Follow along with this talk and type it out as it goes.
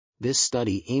This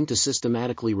study aimed to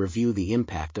systematically review the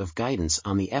impact of guidance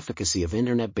on the efficacy of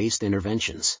internet-based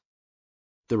interventions.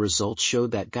 The results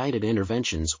showed that guided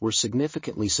interventions were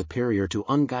significantly superior to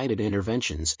unguided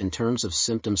interventions in terms of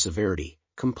symptom severity,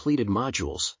 completed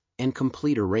modules, and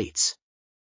completer rates.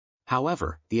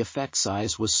 However, the effect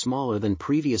size was smaller than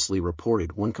previously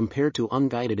reported when compared to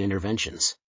unguided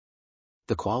interventions.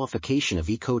 The qualification of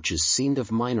e-coaches seemed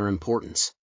of minor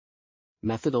importance.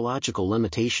 Methodological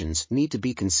limitations need to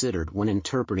be considered when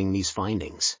interpreting these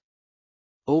findings.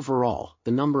 Overall,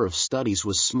 the number of studies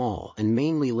was small and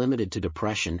mainly limited to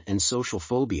depression and social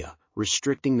phobia,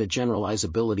 restricting the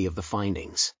generalizability of the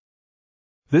findings.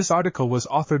 This article was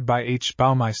authored by H.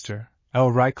 Baumeister,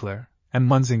 L. Reichler, M.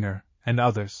 Munzinger, and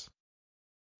others.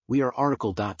 We are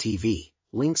RTCLTV,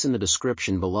 links in the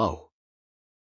description below.